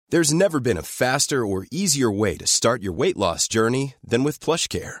There's never been a faster or easier way to start your weight loss journey than with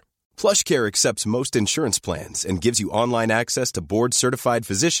PlushCare. PlushCare accepts most insurance plans and gives you online access to board-certified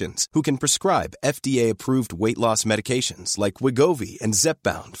physicians who can prescribe FDA-approved weight loss medications like Wegovy and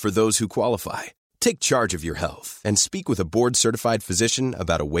Zepbound for those who qualify. Take charge of your health and speak with a board-certified physician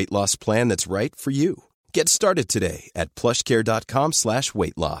about a weight loss plan that's right for you. Get started today at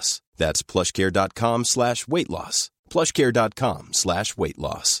plushcare.com/weight loss. That's plushcare.com/weight loss. plushcare.com/weight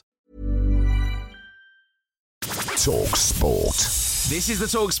loss. talkSPORT. This is the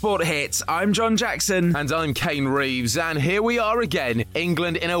talkSPORT Hit. I'm John Jackson. And I'm Kane Reeves. And here we are again.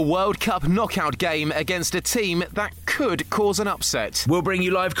 England in a World Cup knockout game against a team that could cause an upset. We'll bring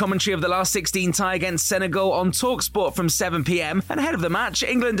you live commentary of the last 16 tie against Senegal on talkSPORT from 7 p.m. And ahead of the match,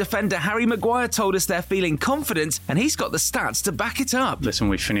 England defender Harry Maguire told us they're feeling confident, and he's got the stats to back it up. Listen,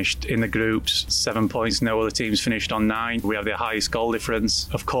 we finished in the groups 7 points. No other teams finished on 9. We have the highest goal difference.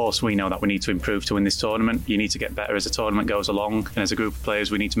 Of course, we know that we need to improve to win this tournament. You need to get better as the tournament goes along. And as a group of players,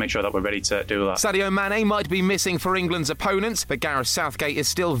 we need to make sure that we're ready to do that. Sadio Mane might be missing for England's opponents, but Gareth Southgate is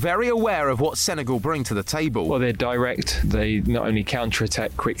still very aware of what Senegal bring to the table. Well, they're direct. They not only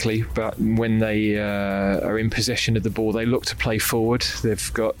counter-attack quickly, but when they are in possession of the ball, they look to play forward.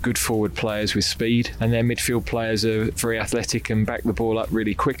 They've got good forward players with speed, and their midfield players are very athletic and back the ball up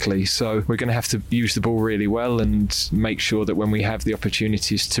really quickly. So we're going to have to use the ball really well and make sure that when we have the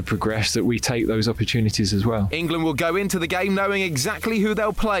opportunities to progress, that we take those opportunities as well. England will go into the game knowing exactly who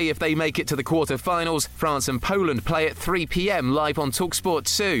they'll play if they make it to the quarter-finals. France and Poland play at 3 p.m. live on talkSPORT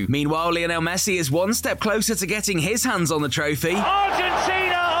 2. Meanwhile, Lionel Messi is one step closer to getting his hands on the trophy.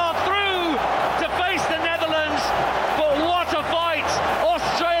 Argentina are through to face the Netherlands, but what a fight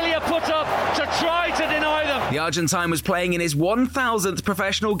Australia put up to try to deny them. The Argentine was playing in his 1,000th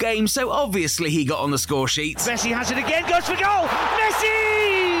professional game, so obviously he got on the score sheet. Messi has it again, goes for goal. Messi!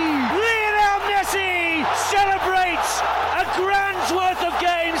 Lionel Messi celebrates a grand's worth of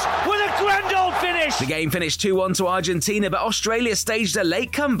games with a grand old finish. The game finished 2-1 to Argentina, but Australia staged a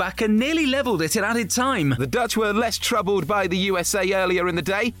late comeback and nearly levelled it in added time. The Dutch were less troubled by the USA earlier in the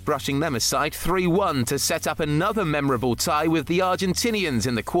day, brushing them aside 3-1 to set up another memorable tie with the Argentinians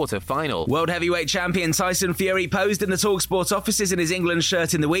in the quarter-final. World heavyweight champion Tyson Fury posed in the talkSPORT offices in his England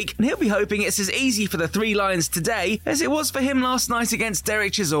shirt in the week, and he'll be hoping it's as easy for the Three Lions today as it was for him last night against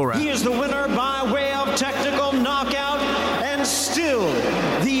Derek Chisora. He is the winner by way of technical knockout, and still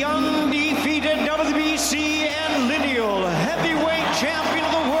the undefeated WBC and lineal heavyweight champion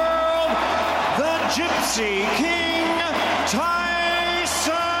of the world, the Gypsy King, Tyson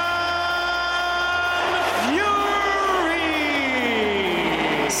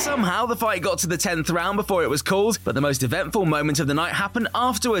Fury. Somehow the fight got to the 10th round before it was called, but the most eventful moment of the night happened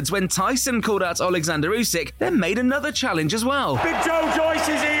afterwards when Tyson called out Alexander Usyk, then made another challenge as well. Big Joe Joyce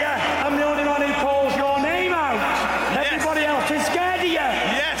is here. I'm the only one who calls your name out. Yes. Everybody else is scared of you.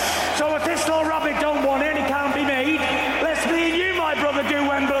 Yes. So if this little rabbit don't want it, it can't be made. Let's me and you, my brother, do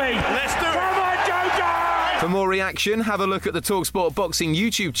Wembley. Let's do it. Come on, Jojo! For more reaction, have a look at the talkSPORT Boxing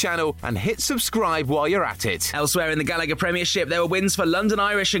YouTube channel and hit subscribe while you're at it. Elsewhere in the Gallagher Premiership, there were wins for London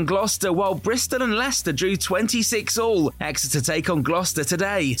Irish and Gloucester, while Bristol and Leicester drew 26-all. Exeter take on Gloucester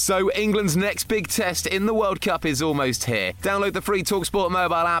today. So England's next big test in the World Cup is almost here. Download the free talkSPORT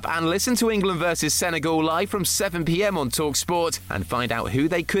mobile app and listen to England versus Senegal live from 7 p.m. on talkSPORT, and find out who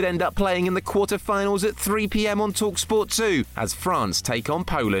they could end up playing in the quarter-finals at 3 p.m. on talkSPORT 2 as France take on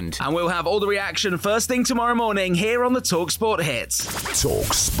Poland. And we'll have all the reaction first thing tomorrow morning here on the talkSPORT Hits.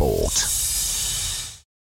 talkSPORT.